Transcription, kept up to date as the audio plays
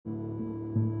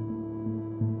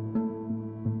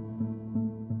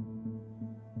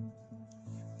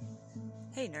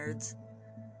nerds.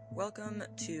 Welcome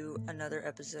to another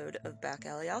episode of Back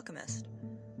Alley Alchemist.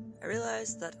 I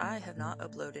realize that I have not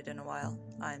uploaded in a while.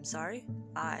 I'm sorry.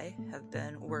 I have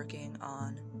been working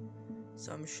on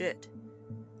some shit.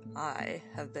 I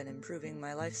have been improving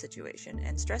my life situation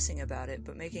and stressing about it,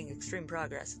 but making extreme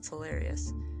progress. It's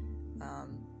hilarious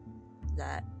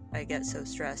that I get so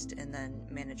stressed and then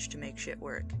manage to make shit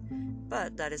work.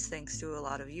 But that is thanks to a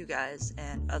lot of you guys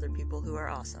and other people who are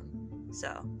awesome.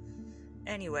 So,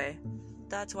 anyway,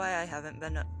 that's why I haven't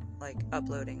been,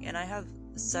 uploading. And I have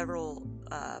several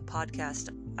podcast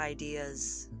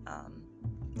ideas,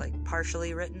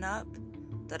 partially written up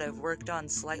that I've worked on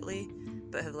slightly,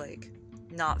 but have,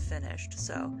 not finished.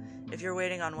 So, if you're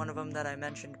waiting on one of them that I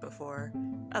mentioned before,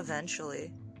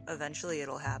 eventually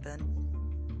it'll happen.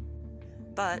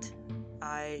 But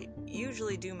I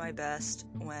usually do my best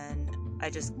when I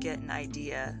just get an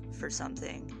idea for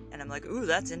something, and I'm like, ooh,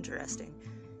 that's interesting.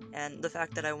 And the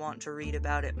fact that I want to read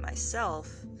about it myself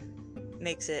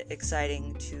makes it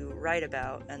exciting to write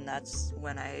about, and that's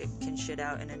when I can shit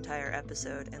out an entire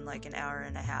episode in an hour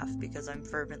and a half, because I'm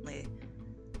fervently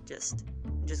just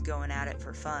going at it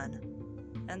for fun.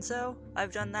 And so,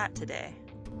 I've done that today.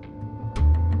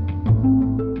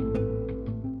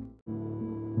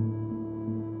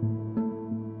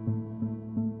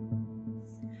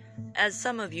 As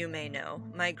some of you may know,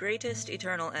 my greatest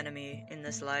eternal enemy in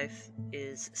this life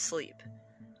is sleep.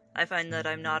 I find that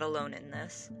I'm not alone in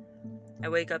this. I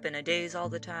wake up in a daze all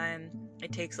the time.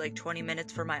 It takes 20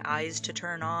 minutes for my eyes to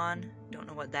turn on. Don't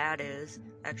know what that is.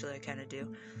 Actually, I kinda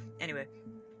do. Anyway,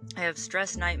 I have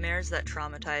stress nightmares that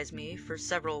traumatize me for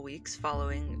several weeks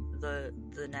following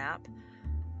the nap.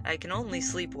 I can only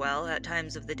sleep well at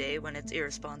times of the day when it's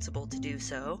irresponsible to do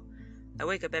so. I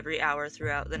wake up every hour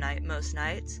throughout the night most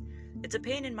nights. It's a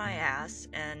pain in my ass,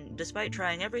 and despite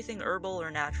trying everything herbal or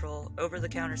natural,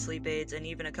 over-the-counter sleep aids, and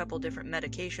even a couple different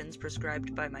medications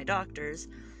prescribed by my doctors,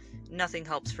 nothing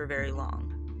helps for very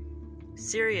long.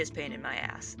 Serious pain in my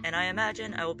ass, and I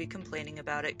imagine I will be complaining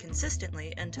about it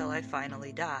consistently until I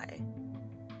finally die.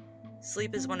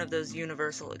 Sleep is one of those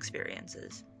universal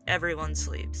experiences. Everyone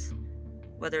sleeps,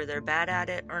 whether they're bad at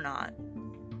it or not.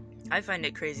 I find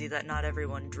it crazy that not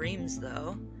everyone dreams,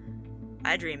 though.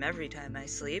 I dream every time I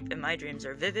sleep, and my dreams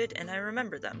are vivid, and I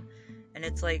remember them. And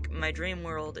it's like my dream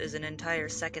world is an entire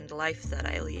second life that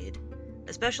I lead.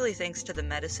 Especially thanks to the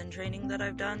medicine training that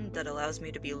I've done that allows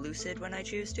me to be lucid when I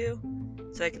choose to.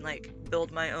 So I can,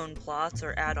 build my own plots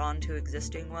or add on to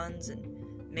existing ones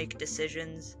and make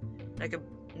decisions. I could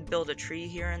build a tree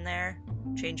here and there,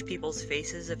 change people's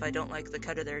faces if I don't like the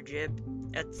cut of their jib,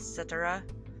 etc.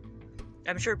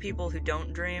 I'm sure people who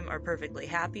don't dream are perfectly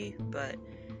happy, but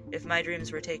if my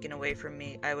dreams were taken away from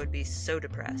me, I would be so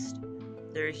depressed.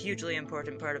 They're a hugely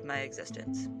important part of my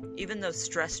existence. Even though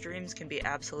stress dreams can be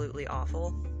absolutely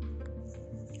awful.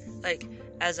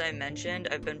 As I mentioned,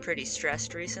 I've been pretty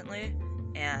stressed recently,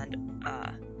 and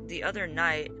the other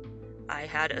night, I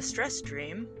had a stress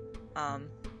dream,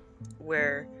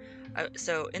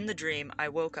 so in the dream, I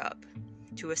woke up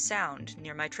to a sound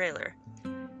near my trailer,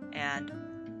 and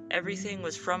everything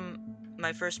was from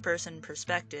my first-person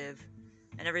perspective,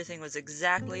 and everything was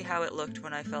exactly how it looked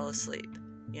when I fell asleep,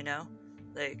 you know?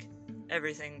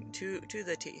 Everything to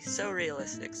the T. So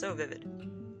realistic, so vivid.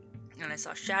 And I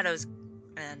saw shadows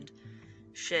and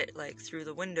shit, through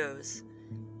the windows,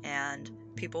 and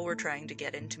people were trying to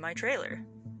get into my trailer.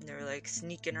 They were,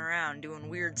 sneaking around, doing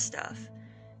weird stuff.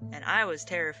 And I was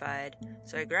terrified,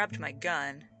 so I grabbed my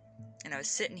gun, and I was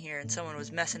sitting here, and someone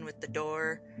was messing with the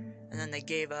door, and then they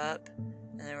gave up.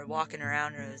 And they were walking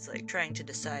around, and I was trying to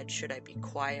decide, should I be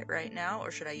quiet right now,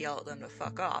 or should I yell at them to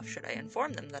fuck off? Should I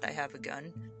inform them that I have a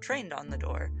gun trained on the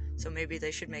door, so maybe they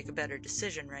should make a better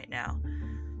decision right now?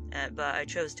 But I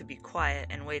chose to be quiet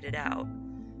and wait it out.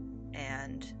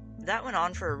 And that went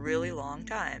on for a really long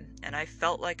time, and I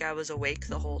felt like I was awake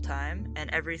the whole time,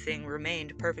 and everything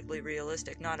remained perfectly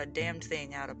realistic, not a damned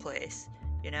thing out of place,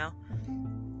 you know?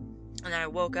 And then I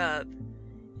woke up,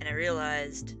 and I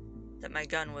realized that my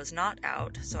gun was not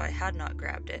out, so I had not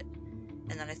grabbed it.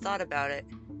 And then I thought about it,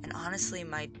 and honestly,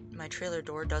 my trailer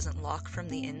door doesn't lock from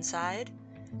the inside,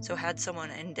 so had someone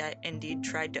indeed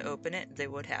tried to open it, they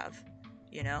would have,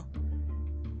 you know?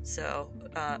 So,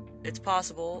 it's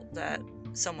possible that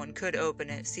someone could open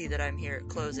it, see that I'm here,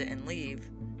 close it, and leave.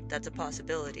 That's a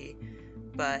possibility.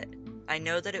 But I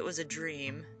know that it was a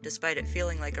dream, despite it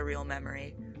feeling like a real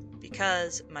memory,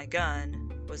 because my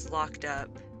gun was locked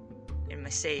up in my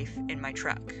safe in my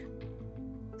truck.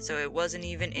 So it wasn't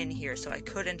even in here, so I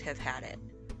couldn't have had it.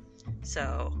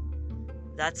 So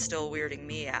that's still weirding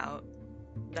me out.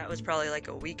 that was probably like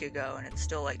a week ago, and it's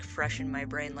still like fresh in my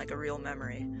brain like a real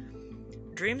memory.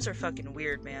 Dreams are fucking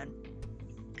weird, man.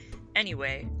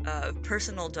 Anyway,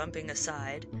 personal dumping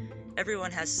aside,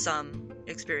 everyone has some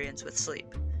experience with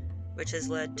sleep, which has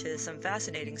led to some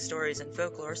fascinating stories and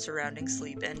folklore surrounding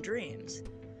sleep and dreams.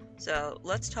 So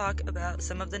let's talk about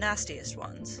some of the nastiest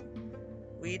ones.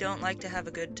 We don't like to have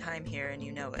a good time here, and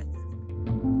you know it.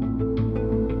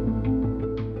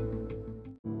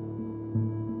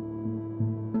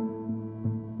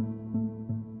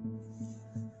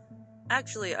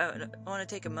 Actually, I want to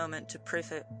take a moment to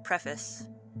preface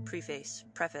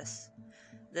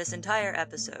this entire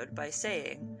episode by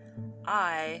saying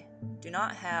I do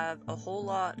not have a whole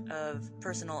lot of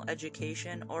personal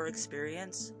education or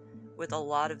experience with a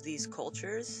lot of these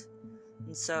cultures,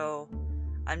 and so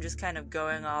I'm just kind of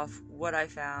going off what I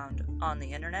found on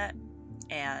the internet,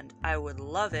 and I would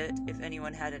love it if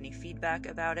anyone had any feedback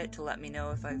about it to let me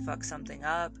know if I fuck something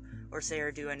up or say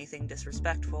or do anything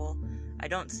disrespectful. I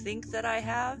don't think that I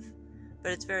have,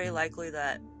 but it's very likely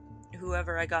that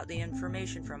whoever I got the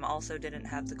information from also didn't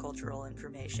have the cultural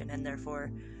information, and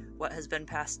therefore what has been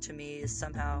passed to me is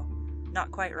somehow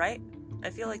not quite right. I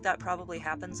feel like that probably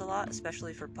happens a lot,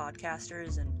 especially for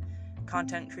podcasters and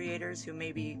content creators who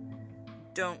maybe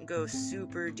don't go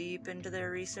super deep into their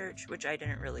research, which I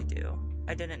didn't really do.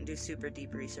 I didn't do super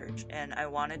deep research, and I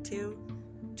wanted to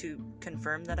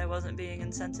confirm that I wasn't being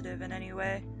insensitive in any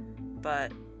way,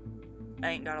 but I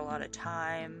ain't got a lot of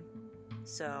time,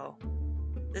 so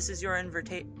this is your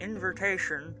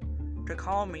invitation to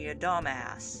call me a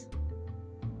dumbass.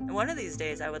 And one of these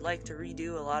days I would like to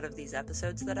redo a lot of these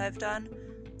episodes that I've done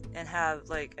and have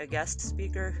like a guest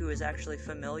speaker who is actually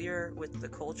familiar with the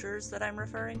cultures that I'm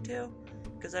referring to,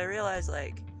 because I realize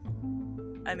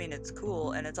it's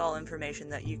cool and it's all information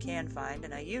that you can find,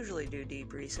 and I usually do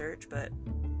deep research, but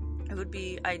it would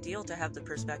be ideal to have the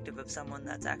perspective of someone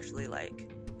that's actually like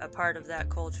a part of that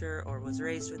culture or was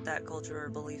raised with that culture or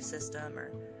belief system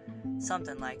or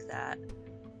something like that.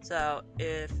 So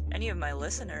if any of my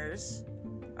listeners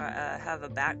have a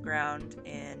background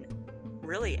in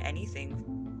really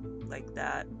anything like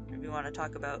that, if you want to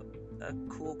talk about a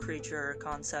cool creature or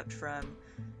concept from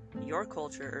your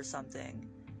culture or something,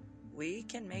 we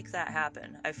can make that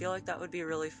happen. I feel like that would be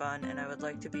really fun, and I would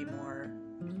like to be more,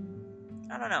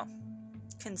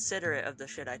 considerate of the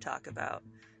shit I talk about.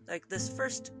 Like this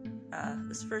first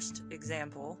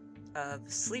example of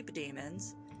sleep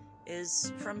demons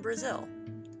is from Brazil.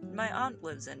 My aunt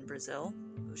lives in Brazil.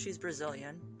 She's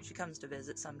Brazilian. She comes to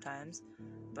visit sometimes,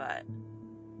 but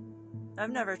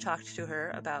I've never talked to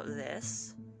her about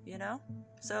this,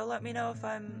 So let me know if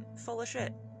I'm full of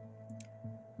shit.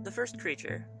 The first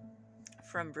creature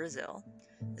from Brazil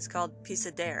is called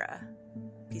Pisadeira.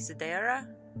 Pisadeira?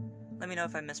 Let me know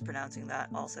if I'm mispronouncing that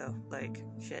also,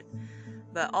 shit.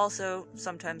 But also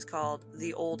sometimes called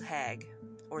the Old Hag,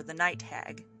 or the Night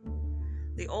Hag.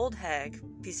 The Old Hag,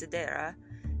 Pisadeira,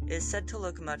 is said to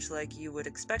look much like you would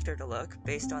expect her to look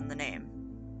based on the name.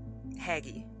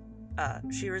 Haggy.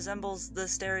 She resembles the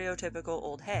stereotypical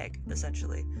old hag,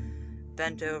 essentially.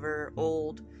 Bent over,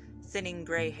 old, thinning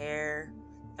gray hair,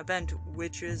 a bent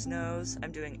witch's nose.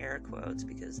 I'm doing air quotes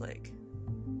because,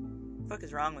 fuck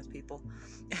is wrong with people?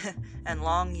 And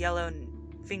long yellow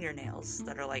fingernails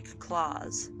that are like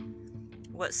claws.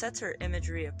 What sets her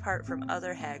imagery apart from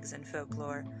other hags in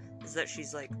folklore is that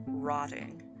she's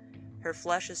rotting. Her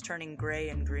flesh is turning gray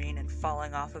and green and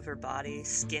falling off of her body,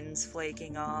 skin's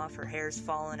flaking off, her hair's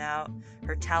fallen out,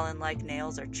 her talon-like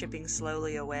nails are chipping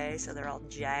slowly away so they're all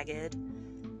jagged.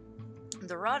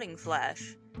 The rotting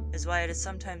flesh is why it is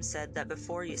sometimes said that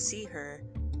before you see her,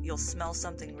 you'll smell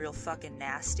something real fucking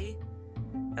nasty.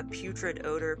 A putrid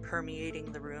odor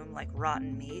permeating the room like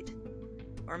rotten meat.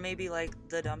 Or maybe like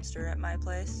the dumpster at my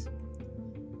place.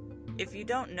 If you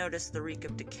don't notice the reek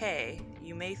of decay,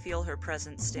 you may feel her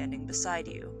presence standing beside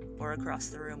you, or across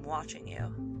the room watching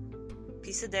you.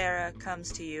 Pisadeira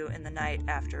comes to you in the night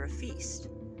after a feast.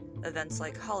 Events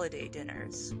like holiday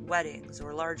dinners, weddings,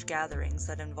 or large gatherings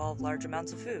that involve large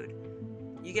amounts of food.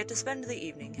 You get to spend the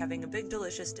evening having a big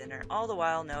delicious dinner, all the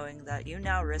while knowing that you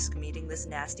now risk meeting this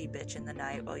nasty bitch in the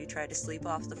night while you try to sleep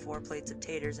off the 4 plates of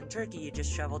taters and turkey you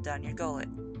just shoveled down your gullet.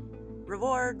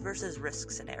 Reward versus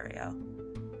risk scenario.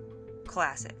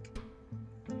 Classic.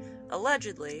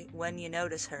 Allegedly, when you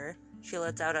notice her, she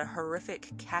lets out a horrific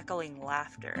cackling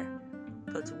laughter,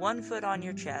 puts 1 foot on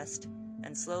your chest,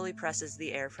 and slowly presses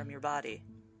the air from your body.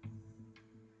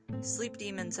 Sleep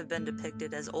demons have been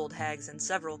depicted as old hags in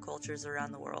several cultures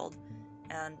around the world,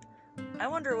 and I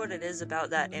wonder what it is about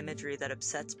that imagery that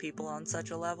upsets people on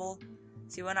such a level.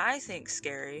 See, when I think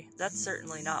scary, that's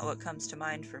certainly not what comes to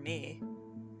mind for me.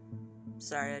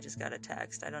 Sorry, I just got a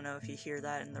text. I don't know if you hear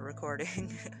that in the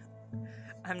recording.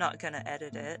 I'm not gonna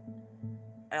edit it.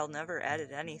 I'll never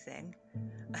edit anything.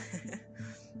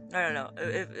 I don't know.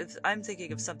 If I'm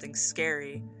thinking of something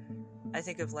scary, I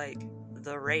think of, like,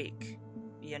 The Rake,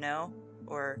 you know?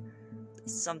 Or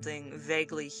something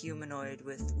vaguely humanoid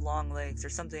with long legs, or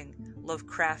something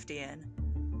Lovecraftian,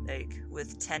 like,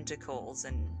 with tentacles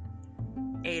and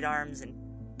 8 arms and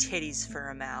titties for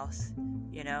a mouth,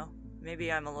 you know?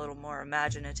 Maybe I'm a little more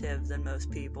imaginative than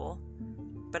most people,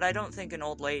 but I don't think an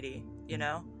old lady, you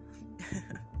know?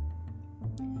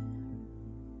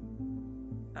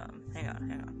 Hang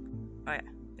on. Oh yeah.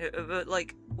 But,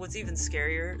 like, what's even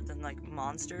scarier than, like,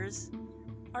 monsters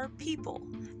are people.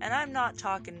 And I'm not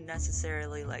talking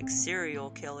necessarily, like, serial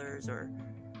killers or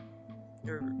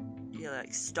you know,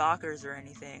 like, stalkers or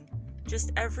anything.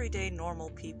 Just everyday normal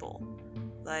people.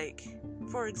 Like,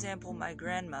 for example, my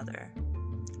grandmother.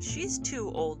 She's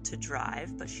too old to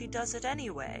drive, but she does it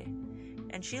anyway.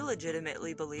 And she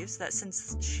legitimately believes that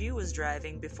since she was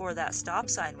driving before that stop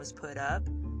sign was put up,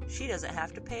 she doesn't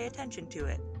have to pay attention to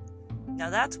it. Now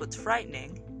that's what's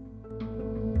frightening.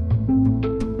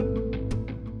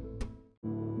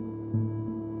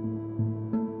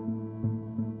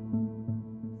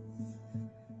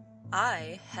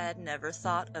 I had never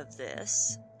thought of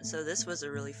this, so this was a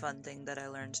really fun thing that I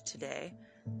learned today.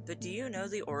 But do you know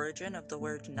the origin of the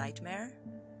word nightmare?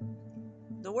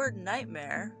 The word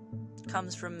nightmare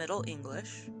comes from Middle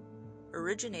English,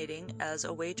 originating as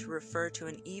a way to refer to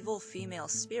an evil female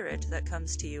spirit that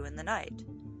comes to you in the night,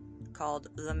 called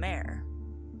the mare.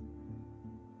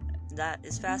 That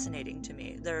is fascinating to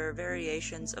me. There are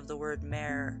variations of the word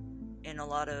mare in a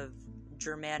lot of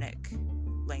Germanic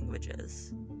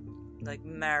languages, like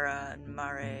Mara and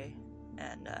Mare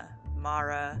and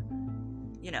Mara,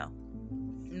 you know,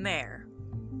 mare.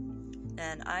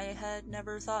 And I had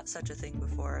never thought such a thing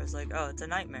before. I was like, oh, it's a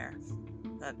nightmare.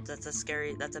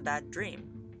 That's a bad dream.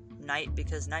 Night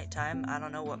because nighttime, I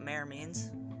don't know what mare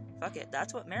means. Fuck it,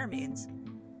 that's what mare means.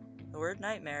 The word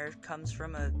nightmare comes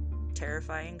from a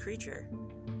terrifying creature.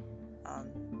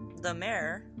 The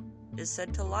mare is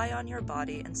said to lie on your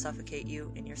body and suffocate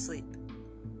you in your sleep.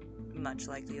 Much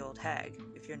like the old hag,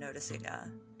 if you're noticing,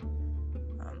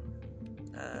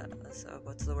 so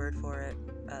what's the word for it?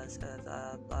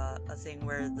 A thing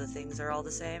where the things are all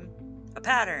the same? A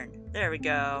pattern! There we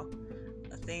go!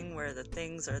 A thing where the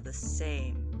things are the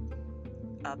same.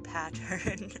 A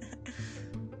pattern.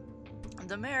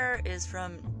 The mare is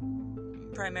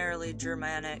from primarily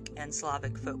Germanic and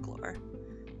Slavic folklore.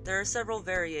 There are several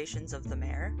variations of the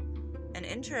mare. An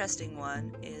interesting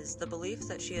one is the belief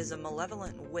that she is a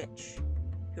malevolent witch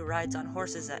who rides on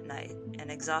horses at night and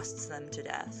exhausts them to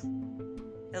death.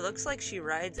 It looks like she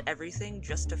rides everything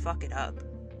just to fuck it up,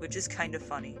 which is kind of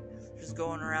funny, just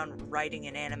going around riding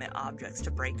inanimate objects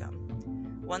to break them.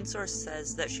 One source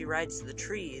says that she rides the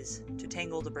trees to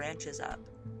tangle the branches up,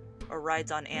 or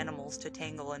rides on animals to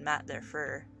tangle and mat their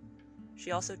fur.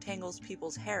 She also tangles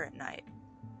people's hair at night.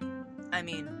 I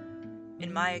mean,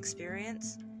 in my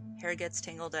experience, hair gets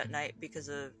tangled at night because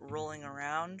of rolling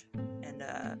around and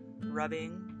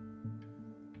rubbing.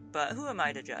 But who am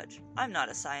I to judge? I'm not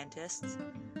a scientist.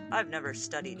 I've never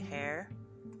studied hair.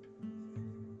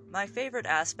 My favorite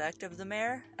aspect of the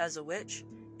mare, as a witch,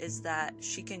 is that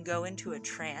she can go into a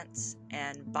trance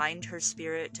and bind her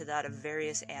spirit to that of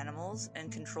various animals and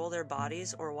control their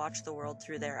bodies or watch the world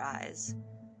through their eyes.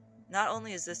 Not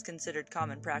only is this considered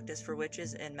common practice for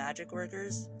witches and magic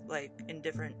workers, like in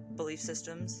different belief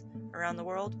systems around the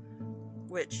world,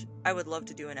 which I would love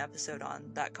to do an episode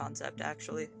on that concept,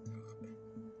 actually.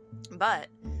 But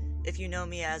if you know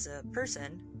me as a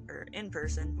person, or in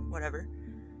person, whatever,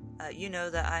 you know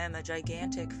that I am a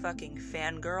gigantic fucking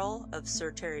fangirl of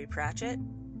Sir Terry Pratchett.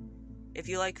 If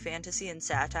you like fantasy and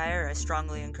satire, I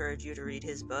strongly encourage you to read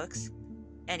his books.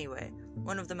 Anyway,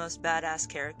 one of the most badass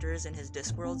characters in his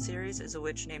Discworld series is a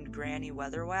witch named Granny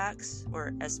Weatherwax,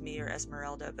 or Esme or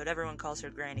Esmeralda, but everyone calls her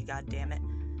Granny, goddammit.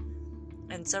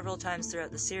 And several times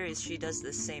throughout the series, she does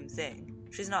this same thing.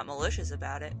 She's not malicious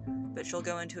about it, but she'll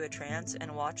go into a trance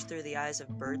and watch through the eyes of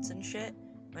birds and shit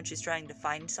when she's trying to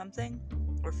find something,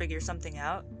 or figure something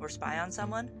out, or spy on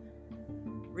someone.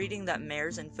 Reading that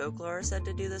mares in folklore are said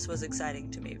to do this was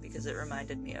exciting to me because it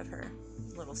reminded me of her.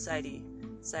 Little nerdy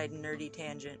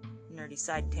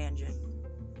side tangent.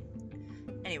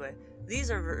 Anyway,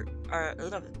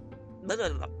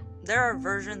 there are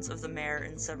versions of the mare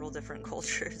in several different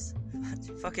cultures.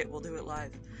 Fuck it, we'll do it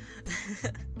live.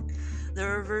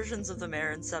 There are versions of the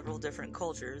mare in several different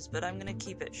cultures, but I'm gonna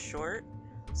keep it short,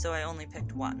 so I only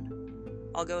picked one.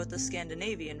 I'll go with the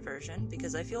Scandinavian version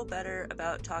because I feel better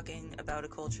about talking about a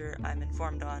culture I'm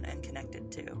informed on and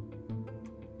connected to.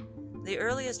 The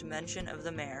earliest mention of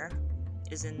the mare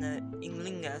is in the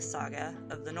Ynglinga saga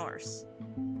of the Norse.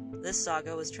 This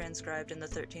saga was transcribed in the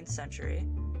 13th century.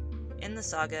 In the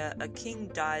saga, a king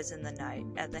dies in the night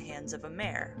at the hands of a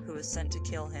mare who was sent to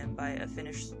kill him by a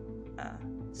Finnish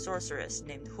sorceress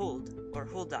named Huld, or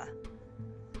Hulda.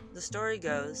 The story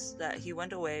goes that he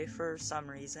went away for some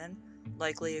reason,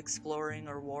 likely exploring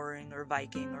or warring or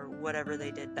Viking or whatever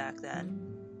they did back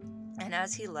then. And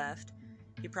as he left,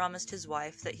 he promised his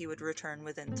wife that he would return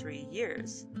within 3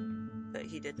 years, but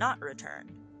he did not return.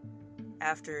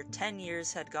 After 10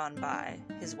 years had gone by,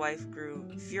 his wife grew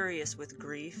furious with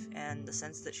grief and the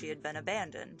sense that she had been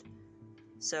abandoned.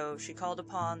 So she called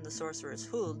upon the sorceress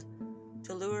Huld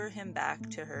to lure him back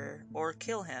to her or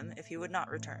kill him if he would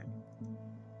not return.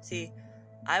 See,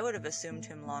 I would have assumed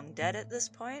him long dead at this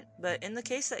point, but in the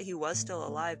case that he was still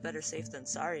alive, better safe than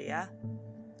sorry, yeah?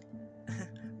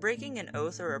 Breaking an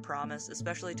oath or a promise,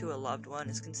 especially to a loved one,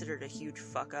 is considered a huge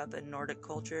fuck-up in Nordic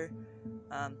culture,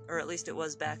 or at least it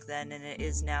was back then, and it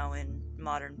is now in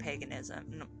modern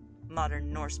paganism,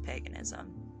 modern Norse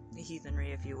paganism,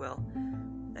 heathenry, if you will.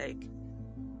 Like,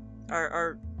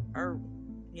 our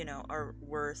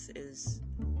worth is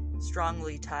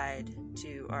strongly tied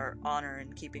to our honor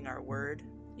and keeping our word,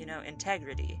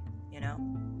 integrity,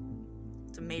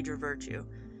 it's a major virtue.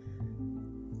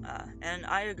 And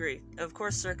I agree. Of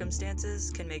course,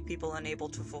 circumstances can make people unable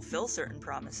to fulfill certain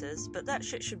promises, but that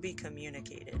shit should be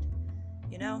communicated.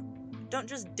 Don't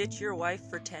just ditch your wife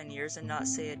for 10 years and not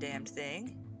say a damned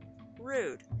thing.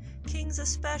 Rude. Kings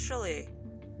especially.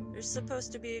 They're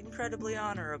supposed to be incredibly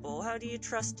honorable. How do you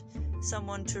trust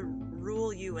someone to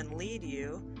rule you and lead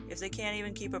you if they can't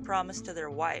even keep a promise to their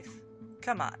wife?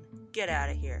 Come on, get out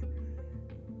of here.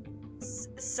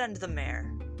 Send the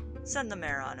mare. Send the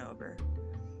mare on over.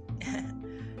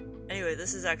 Anyway,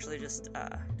 this is actually just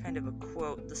kind of a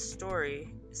quote. The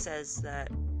story says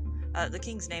that the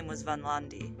king's name was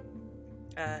Vanlandi.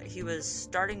 He was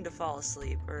starting to fall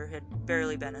asleep, or had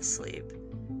barely been asleep,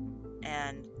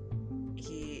 and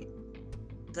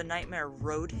the nightmare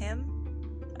rode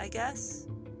him, I guess,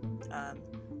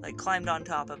 climbed on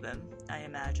top of him, I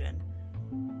imagine,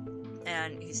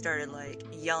 and he started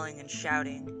yelling and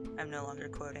shouting. I'm no longer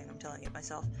quoting, I'm telling it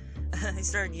myself. He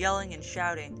started yelling and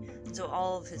shouting, and so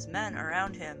all of his men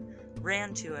around him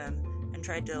ran to him and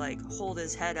tried to hold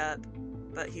his head up,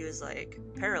 but he was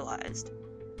paralyzed,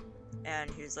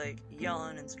 and he was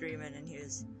yelling and screaming, and he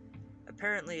was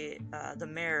apparently the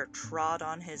mare trod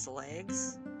on his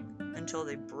legs until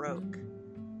they broke,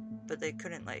 but they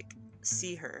couldn't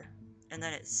see her, and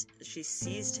then she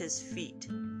seized his feet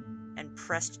and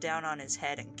pressed down on his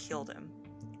head and killed him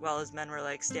while his men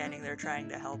were standing there trying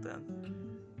to help him.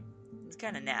 It's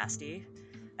kind of nasty.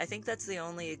 I think that's the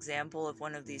only example of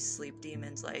one of these sleep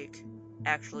demons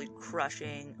actually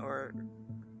crushing or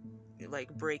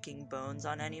breaking bones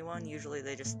on anyone. Usually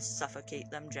they just suffocate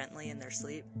them gently in their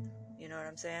sleep. You know what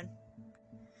I'm saying?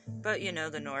 But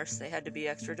the Norse, they had to be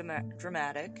extra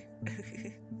dramatic.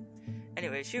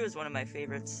 Anyway, she was one of my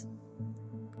favorites.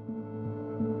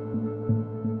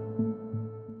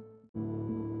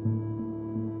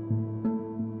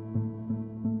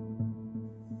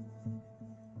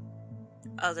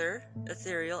 Other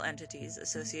ethereal entities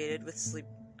associated with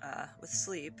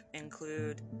sleep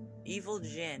include evil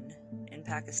jinn in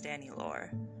Pakistani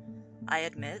lore. I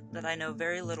admit that I know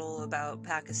very little about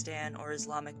Pakistan or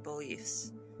Islamic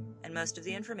beliefs, and most of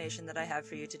the information that I have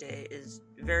for you today is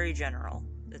very general.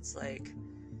 It's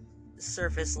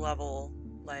surface level,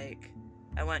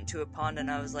 I went to a pond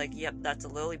and I was yep, that's a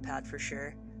lily pad for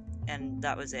sure, and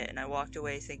that was it, and I walked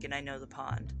away thinking I know the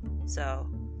pond. So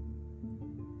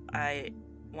I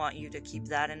want you to keep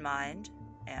that in mind,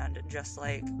 and just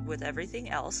with everything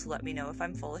else, let me know if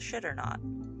I'm full of shit or not.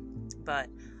 But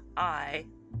I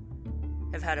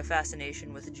have had a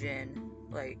fascination with jinn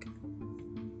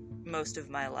most of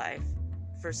my life.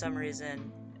 For some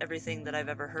reason, everything that I've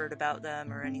ever heard about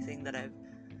them or anything that I've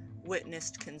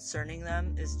witnessed concerning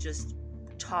them is just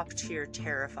top tier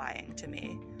terrifying to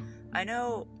me. I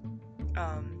know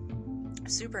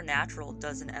Supernatural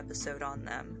does an episode on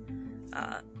them,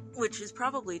 which is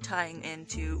probably tying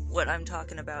into what I'm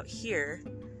talking about here,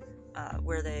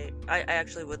 where I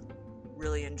actually would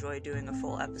really enjoy doing a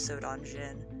full episode on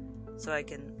jinn, so I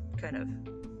can kind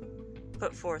of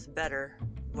put forth better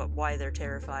why they're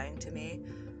terrifying to me.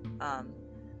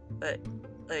 But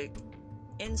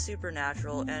in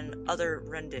Supernatural and other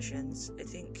renditions, I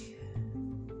think,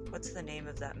 what's the name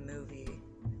of that movie?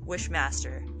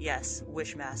 Wishmaster. Yes,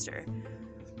 Wishmaster.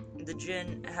 the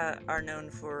jinn are known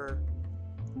for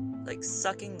like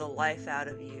sucking the life out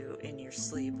of you in your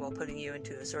sleep while putting you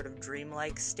into a sort of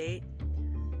dreamlike state,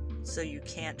 so you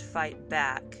can't fight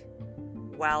back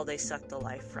while they suck the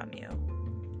life from you,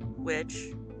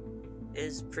 which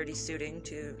is pretty suiting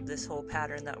to this whole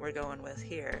pattern that we're going with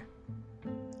here.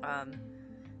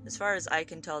 As far as I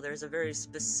can tell, there's a very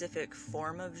specific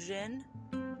form of jinn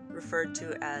referred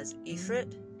to as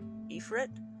Ifrit.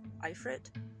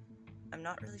 I'm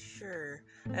not really sure.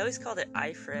 I always called it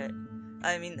Ifrit.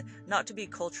 I mean, not to be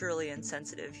culturally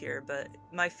insensitive here, but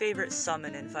my favorite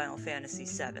summon in Final Fantasy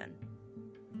VII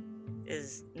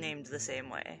is named the same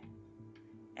way.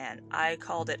 And I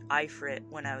called it Ifrit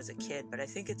when I was a kid, but I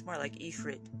think it's more like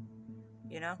Ifrit,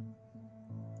 you know?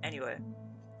 Anyway,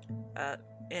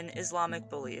 in Islamic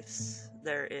beliefs,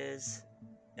 there is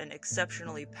an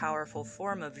exceptionally powerful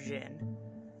form of jinn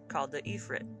called the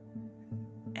Ifrit.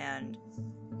 And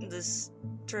this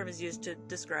term is used to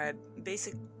describe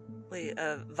basically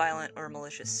a violent or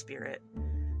malicious spirit.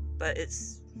 But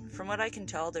it's, from what I can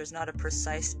tell, there's not a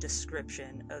precise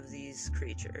description of these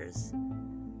creatures.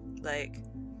 Like,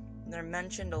 they're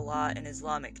mentioned a lot in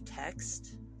Islamic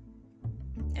text,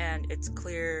 and it's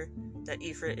clear that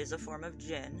Ifrit is a form of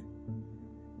jinn,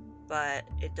 but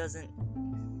it doesn't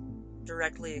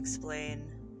directly explain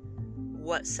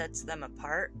what sets them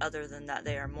apart, other than that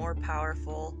they are more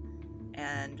powerful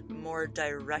and more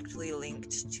directly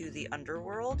linked to the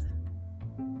underworld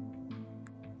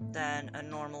than a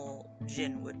normal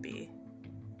jinn would be.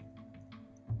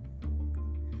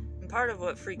 And part of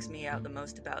what freaks me out the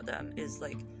most about them is,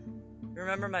 like,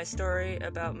 remember my story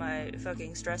about my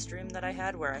fucking stress dream that I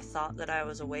had where I thought that I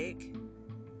was awake?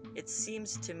 It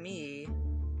seems to me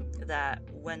that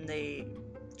when they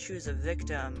choose a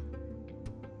victim,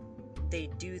 they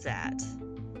do that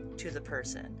to the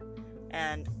person.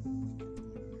 And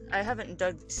I haven't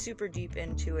dug super deep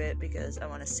into it because I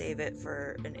want to save it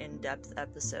for an in-depth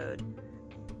episode.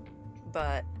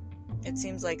 But it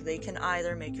seems like they can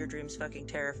either make your dreams fucking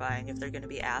terrifying if they're going to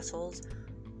be assholes,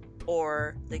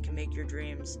 or they can make your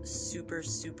dreams super,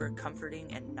 super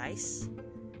comforting and nice,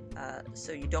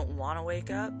 so you don't want to wake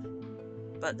up.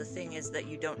 But the thing is that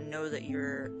you don't know that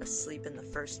you're asleep in the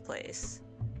first place,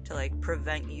 to like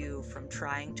prevent you from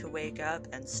trying to wake up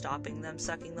and stopping them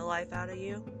sucking the life out of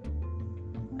you.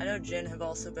 I know jinn have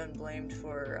also been blamed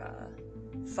for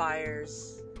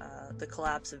fires, the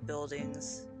collapse of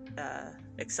buildings,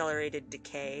 accelerated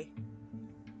decay,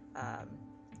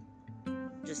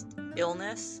 just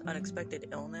illness, unexpected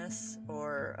illness,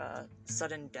 or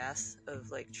sudden death of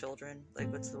like children,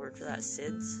 like what's the word for that,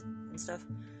 SIDS and stuff.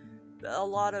 A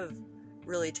lot of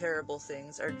really terrible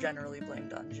things are generally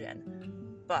blamed on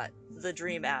jinn, but the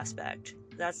dream aspect,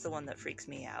 that's the one that freaks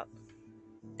me out.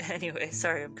 Anyway,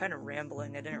 sorry, I'm kind of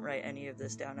rambling. I didn't write any of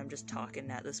this down. I'm just talking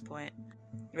at this point.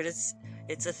 But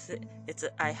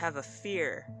I have a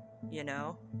fear, you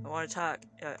know? I want to talk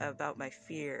about my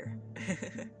fear.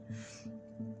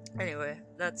 Anyway,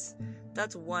 that's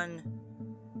one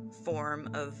form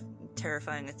of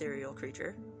terrifying ethereal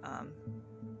creature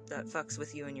that fucks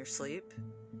with you in your sleep.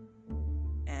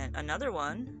 And another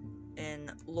one,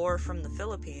 in lore from the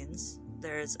Philippines,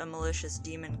 there's a malicious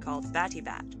demon called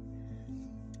Batibat.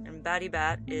 And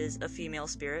Batibat is a female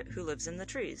spirit who lives in the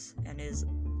trees and is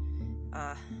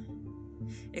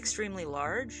extremely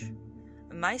large.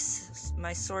 My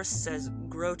source says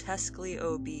grotesquely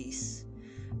obese,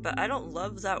 but I don't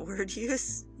love that word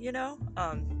use, you know?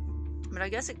 But I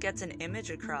guess it gets an image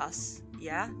across,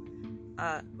 yeah?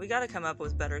 We gotta come up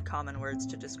with better common words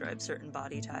to describe certain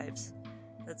body types.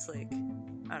 That's like,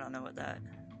 I don't know what that...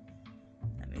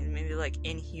 I mean, maybe like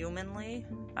inhumanly?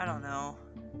 I don't know.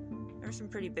 There's some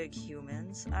pretty big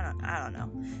humans. I don't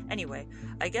know. Anyway,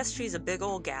 I guess she's a big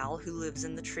old gal who lives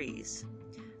in the trees.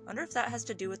 I wonder if that has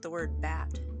to do with the word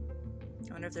bat.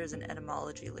 I wonder if there's an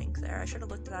etymology link there. I should have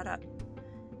looked that up.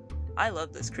 I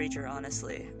love this creature,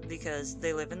 honestly, because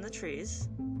they live in the trees,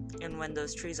 and when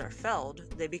those trees are felled,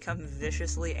 they become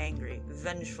viciously angry,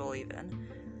 vengeful even.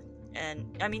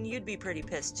 And, I mean, you'd be pretty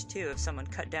pissed, too, if someone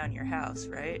cut down your house,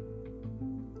 right?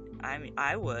 I mean,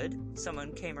 I would.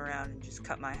 Someone came around and just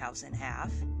cut my house in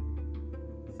half.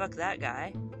 Fuck that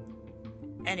guy.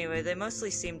 Anyway, they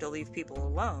mostly seem to leave people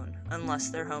alone, unless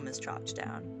their home is chopped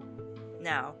down.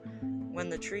 Now, when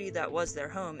the tree that was their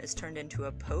home is turned into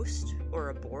a post or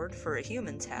a board for a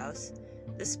human's house,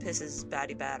 this pisses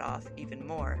Batibat off even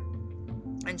more.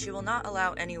 And she will not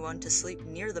allow anyone to sleep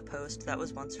near the post that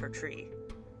was once her tree.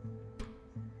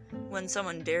 When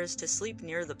someone dares to sleep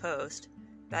near the post,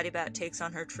 Batibat takes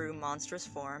on her true monstrous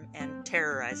form and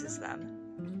terrorizes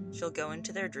them. She'll go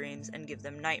into their dreams and give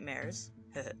them nightmares,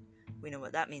 We know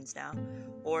what that means now.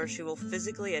 Or she will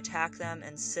physically attack them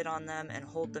and sit on them and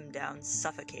hold them down,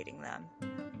 suffocating them.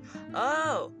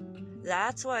 Oh,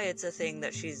 that's why it's a thing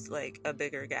that she's like a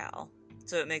bigger gal.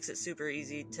 So it makes it super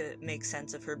easy to make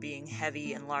sense of her being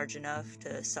heavy and large enough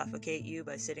to suffocate you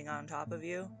by sitting on top of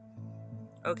you.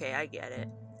 Okay, I get it.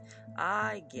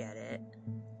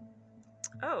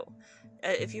 Oh,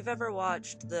 if you've ever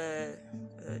watched the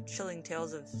Chilling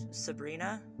Tales of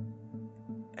Sabrina,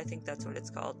 I think that's what it's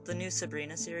called, the new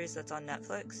Sabrina series that's on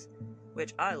Netflix,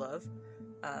 which I love,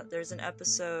 there's an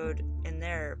episode in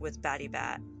there with Batty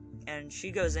Bat, and she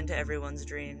goes into everyone's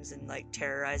dreams and like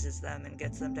terrorizes them and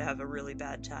gets them to have a really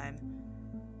bad time.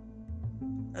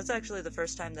 That's actually the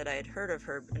first time that I had heard of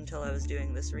her until I was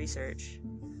doing this research.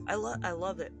 I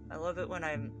love it. I love it when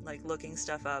I'm like looking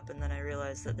stuff up and then I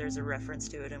realize that there's a reference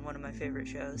to it in one of my favorite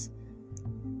shows.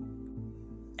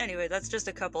 Anyway, that's just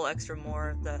a couple extra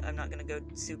more that I'm not going to go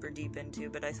super deep into,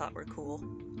 but I thought were cool.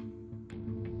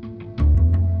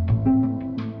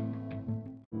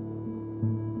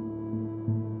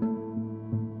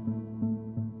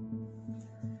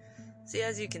 See,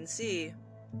 as you can see,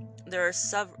 there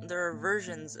are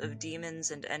versions of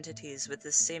demons and entities with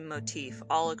this same motif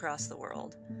all across the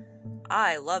world.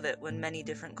 I love it when many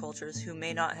different cultures who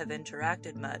may not have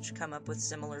interacted much come up with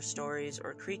similar stories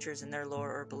or creatures in their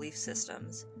lore or belief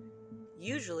systems.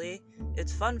 Usually,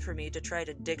 it's fun for me to try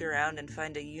to dig around and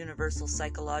find a universal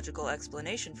psychological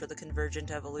explanation for the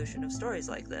convergent evolution of stories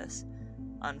like this.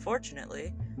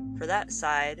 Unfortunately, for that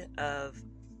side of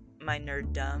my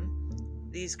nerddom,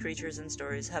 these creatures and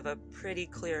stories have a pretty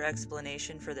clear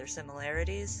explanation for their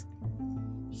similarities.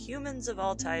 Humans of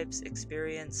all types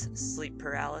experience sleep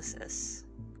paralysis.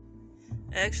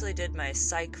 I actually did my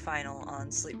psych final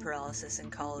on sleep paralysis in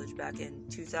college back in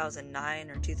 2009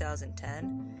 or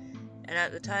 2010, and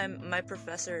at the time my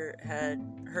professor had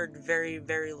heard very,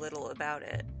 very little about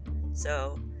it.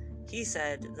 So he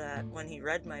said that when he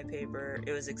read my paper,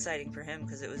 it was exciting for him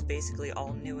because it was basically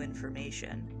all new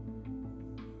information.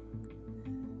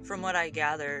 From what I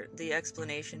gather, the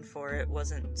explanation for it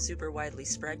wasn't super widely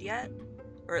spread yet,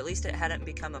 or at least it hadn't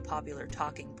become a popular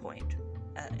talking point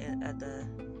in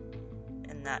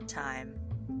that time.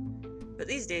 But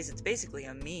these days it's basically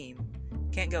a meme.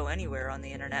 Can't go anywhere on the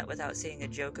internet without seeing a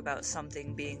joke about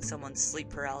something being someone's sleep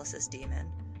paralysis demon,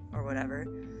 or whatever.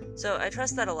 So I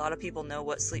trust that a lot of people know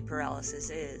what sleep paralysis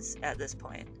is at this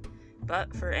point.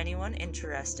 But for anyone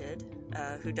interested,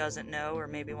 who doesn't know or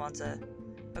maybe wants a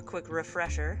quick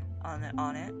refresher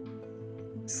on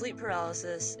it, sleep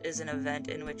paralysis is an event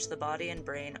in which the body and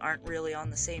brain aren't really on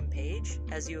the same page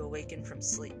as you awaken from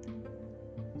sleep.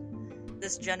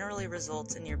 This generally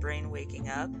results in your brain waking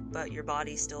up, but your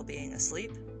body still being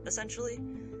asleep, essentially.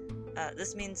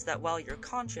 This means that while you're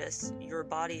conscious, your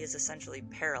body is essentially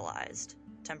paralyzed,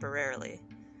 temporarily.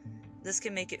 This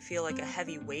can make it feel like a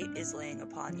heavy weight is laying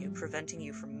upon you, preventing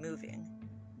you from moving.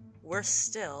 Worse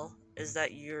still is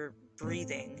that your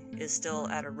breathing is still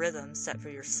at a rhythm set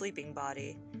for your sleeping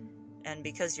body, and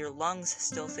because your lungs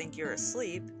still think you're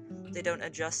asleep, they don't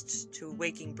adjust to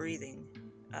waking breathing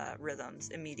rhythms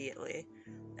immediately,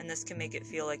 and this can make it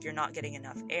feel like you're not getting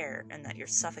enough air and that you're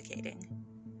suffocating.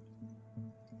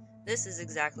 This is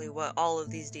exactly what all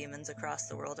of these demons across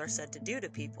the world are said to do to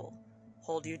people: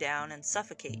 hold you down and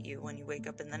suffocate you when you wake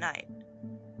up in the night.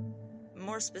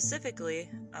 More specifically,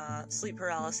 sleep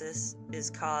paralysis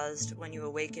is caused when you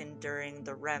awaken during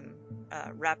the REM,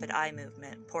 rapid eye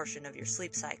movement portion of your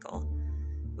sleep cycle,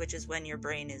 which is when your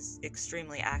brain is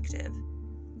extremely active.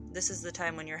 This is the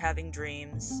time when you're having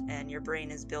dreams and your brain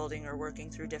is building or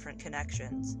working through different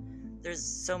connections. There's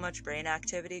so much brain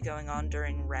activity going on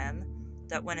during REM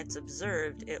that when it's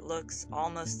observed, it looks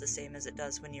almost the same as it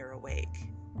does when you're awake.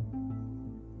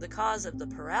 The cause of the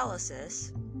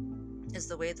paralysis is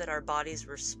the way that our bodies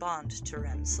respond to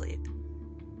REM sleep.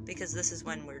 Because this is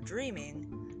when we're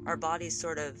dreaming, our bodies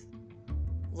sort of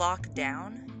lock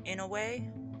down in a way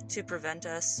to prevent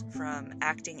us from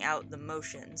acting out the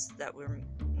motions that we're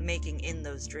making in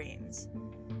those dreams.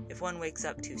 If one wakes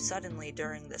up too suddenly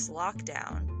during this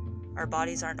lockdown, our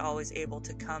bodies aren't always able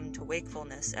to come to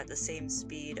wakefulness at the same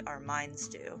speed our minds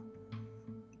do.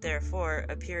 Therefore,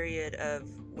 a period of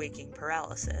waking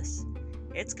paralysis.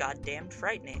 It's goddamn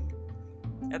frightening.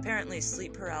 Apparently,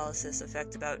 sleep paralysis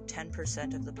affects about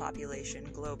 10% of the population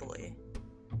globally.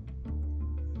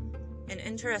 An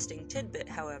interesting tidbit,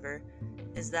 however,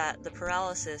 is that the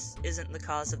paralysis isn't the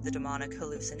cause of the demonic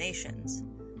hallucinations.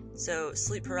 So,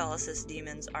 sleep paralysis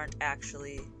demons aren't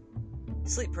actually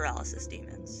sleep paralysis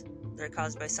demons. They're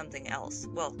caused by something else.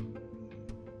 Well,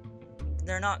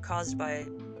 they're not caused by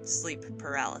sleep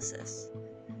paralysis.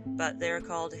 but they're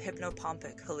called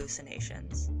hypnopompic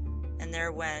hallucinations. And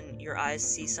they're when your eyes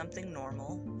see something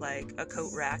normal, like a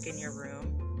coat rack in your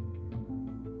room.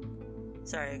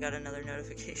 Sorry, I got another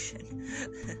notification.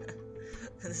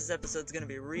 This episode's gonna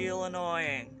be real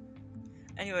annoying.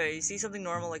 Anyway, you see something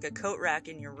normal like a coat rack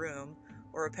in your room,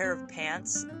 or a pair of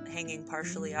pants hanging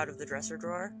partially out of the dresser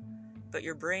drawer, but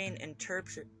your brain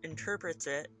interprets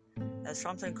it as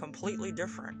something completely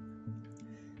different.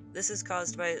 This is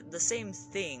caused by the same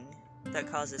thing that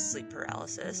causes sleep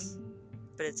paralysis,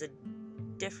 but it's a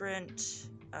different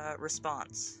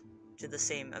response to the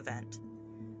same event,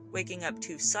 waking up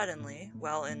too suddenly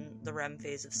while in the REM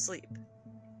phase of sleep.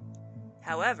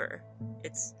 However,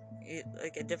 it's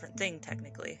like a different thing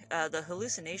technically. The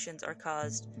hallucinations are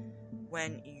caused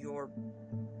when your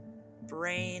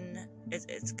brain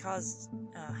it's caused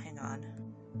hang on.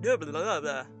 Blah, blah, blah,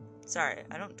 blah. Sorry,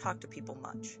 I don't talk to people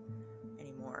much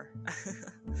anymore.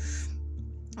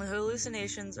 The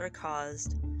hallucinations are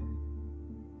caused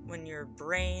when your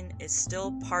brain is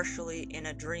still partially in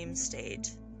a dream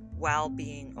state while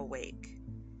being awake.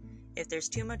 If there's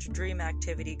too much dream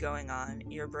activity going on,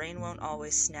 your brain won't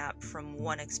always snap from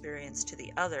one experience to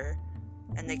the other,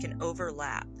 and they can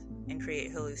overlap and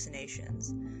create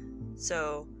hallucinations.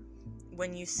 So,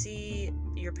 when you see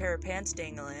your pair of pants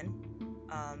dangling,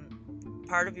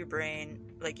 part of your brain,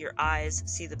 like your eyes,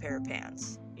 see the pair of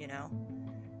pants, you know?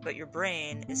 But your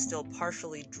brain is still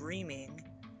partially dreaming,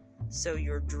 so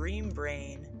your dream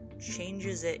brain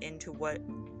changes it into what,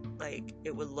 like,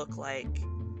 it would look like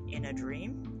in a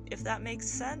dream, if that makes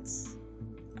sense.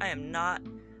 I am not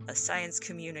a science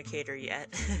communicator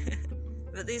yet.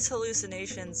 But these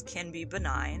hallucinations can be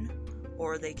benign,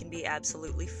 or they can be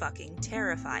absolutely fucking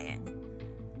terrifying.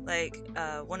 Like,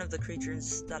 one of the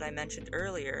creatures that I mentioned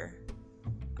earlier,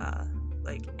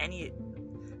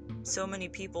 so many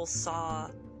people saw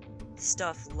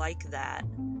stuff like that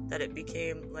it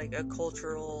became like a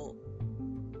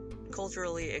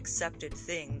culturally accepted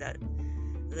thing that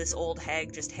this old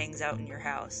hag just hangs out in your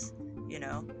house, you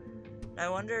know? I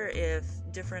wonder if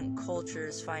different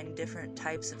cultures find different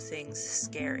types of things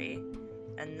scary,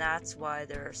 and that's why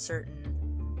there are certain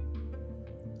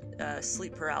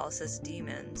sleep paralysis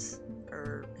demons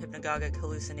or hypnagogic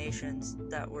hallucinations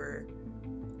that were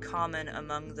common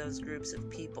among those groups of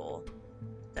people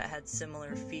that had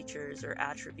similar features or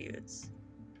attributes.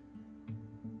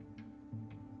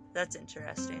 That's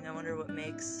interesting. I wonder what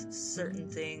makes certain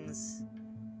things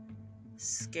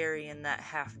scary in that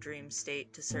half-dream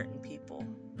state to certain people.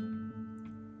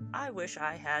 I wish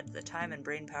I had the time and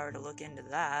brain power to look into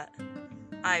that.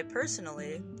 I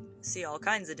personally see all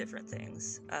kinds of different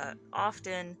things.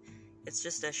 Often, it's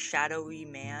just a shadowy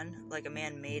man, like a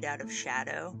man made out of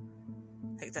shadow.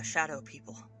 Like the shadow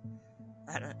people.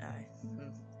 I don't know. I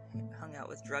hung out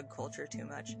with drug culture too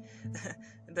much.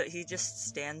 But he just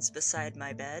stands beside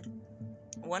my bed.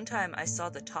 One time I saw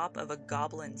the top of a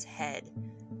goblin's head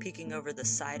peeking over the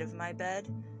side of my bed,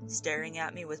 staring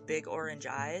at me with big orange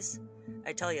eyes.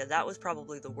 I tell you, that was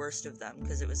probably the worst of them,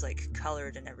 because it was like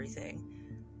colored and everything.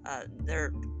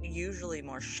 They're usually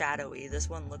more shadowy. This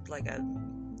one looked like a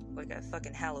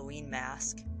fucking Halloween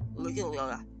mask.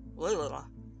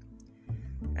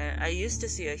 And I used to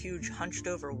see a huge hunched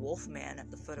over wolf man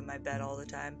at the foot of my bed all the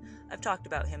time. I've talked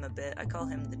about him a bit. I call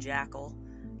him the Jackal.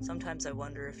 Sometimes I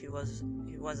wonder if he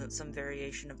wasn't some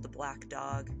variation of the black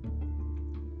dog.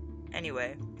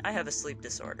 Anyway, I have a sleep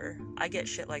disorder. I get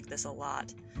shit like this a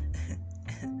lot.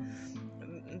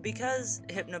 Because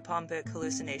hypnopompic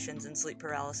hallucinations and sleep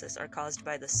paralysis are caused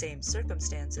by the same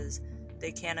circumstances,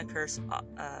 they can occur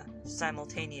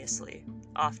simultaneously,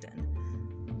 often.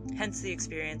 Hence the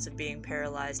experience of being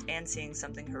paralyzed and seeing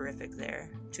something horrific there,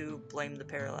 to blame the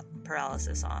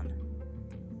paralysis on.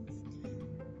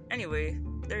 Anyway,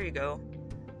 there you go.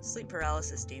 Sleep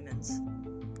paralysis demons.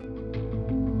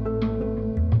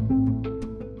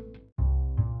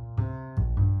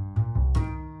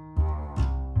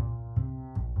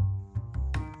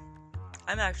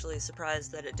 I'm actually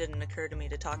surprised that it didn't occur to me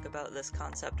to talk about this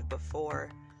concept before,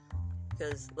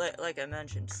 because, like I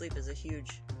mentioned, sleep is a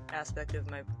huge aspect of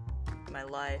my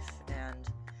life, and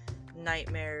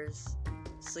nightmares,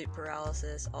 sleep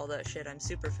paralysis, all that shit I'm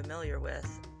super familiar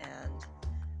with, and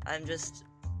I'm just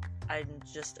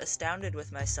astounded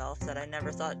with myself that I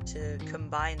never thought to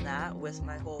combine that with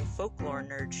my whole folklore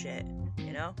nerd shit,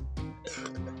 you know?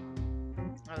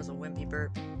 That was a wimpy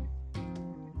burp.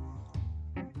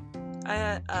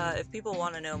 If people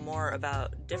want to know more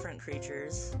about different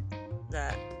creatures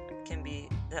that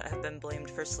have been blamed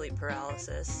for sleep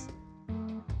paralysis,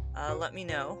 let me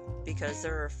know, because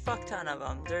there are a fuck ton of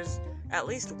them. There's at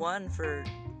least one for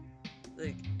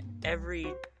like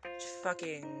every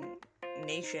fucking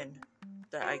nation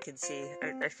that I could see.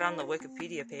 I found the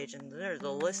Wikipedia page, and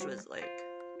the list was like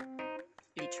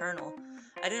eternal.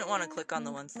 I didn't want to click on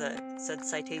the ones that said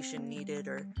citation needed,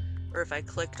 or if I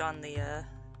clicked on the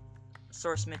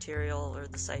source material or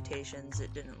the citations,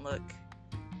 it didn't look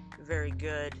very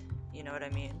good, you know what I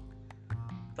mean?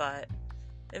 But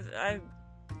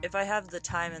if I have the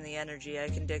time and the energy, I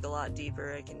can dig a lot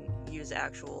deeper. I can use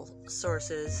actual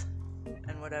sources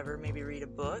and whatever, maybe read a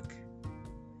book.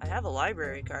 I have a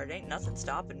library card, ain't nothing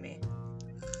stopping me.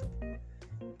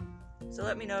 So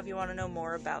let me know if you want to know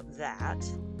more about that,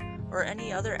 or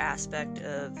any other aspect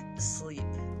of sleep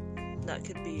that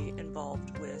could be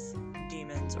involved with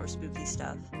demons or spooky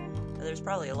stuff. There's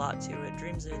probably a lot to it.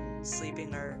 Dreams and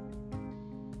sleeping are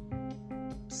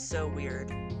so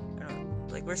weird.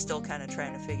 Like, we're still kind of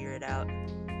trying to figure it out.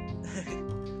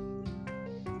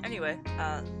 Anyway,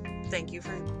 thank you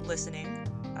for listening.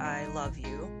 I love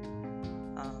you.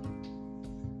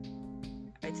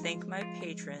 I thank my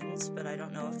patrons, but I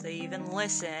don't know if they even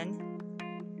listen.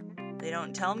 They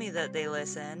don't tell me that they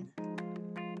listen.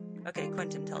 Okay,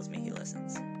 Quentin tells me he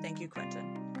listens. Thank you,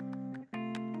 Quentin.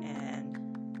 And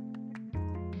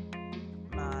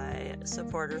my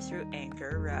supporter through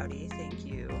Anchor, Rowdy, thank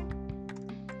you.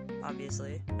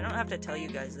 Obviously. I don't have to tell you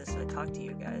guys this, I talk to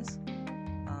you guys.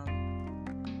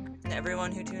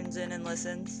 Everyone who tunes in and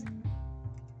listens,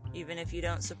 even if you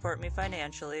don't support me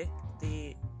financially,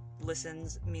 the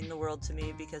listens mean the world to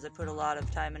me because I put a lot of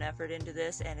time and effort into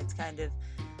this, and it's kind of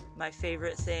my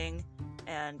favorite thing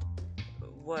and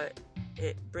what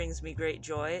it brings me great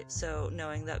joy. So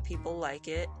knowing that people like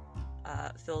it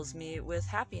fills me with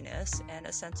happiness and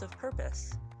a sense of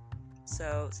purpose.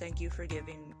 So thank you for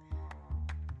giving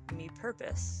me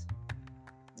purpose.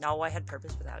 No, I had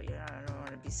purpose without you. I don't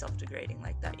want to be self-degrading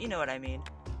like that. You know what I mean.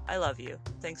 I love you.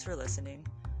 Thanks for listening.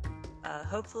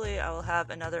 Hopefully I will have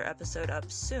another episode up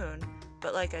soon,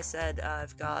 but like I said,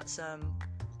 I've got some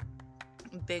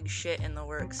big shit in the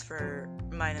works for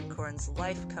mine and Corn's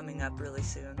life coming up really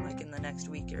soon, like in the next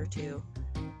week or two.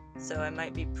 So I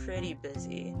might be pretty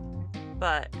busy,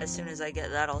 but as soon as I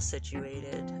get that all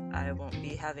situated, I won't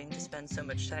be having to spend so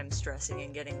much time stressing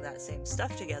and getting that same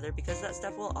stuff together, because that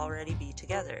stuff will already be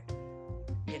together.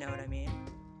 You know what I mean?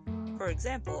 For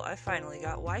example, I finally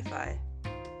got Wi-Fi.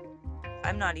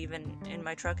 I'm not even in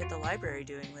my truck at the library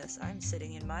doing this. I'm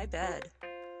sitting in my bed.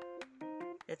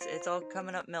 It's all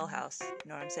coming up Millhouse. You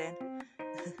know what I'm saying?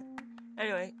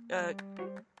 Anyway,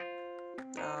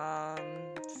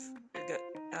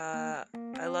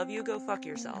 I love you. Go fuck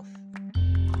yourself.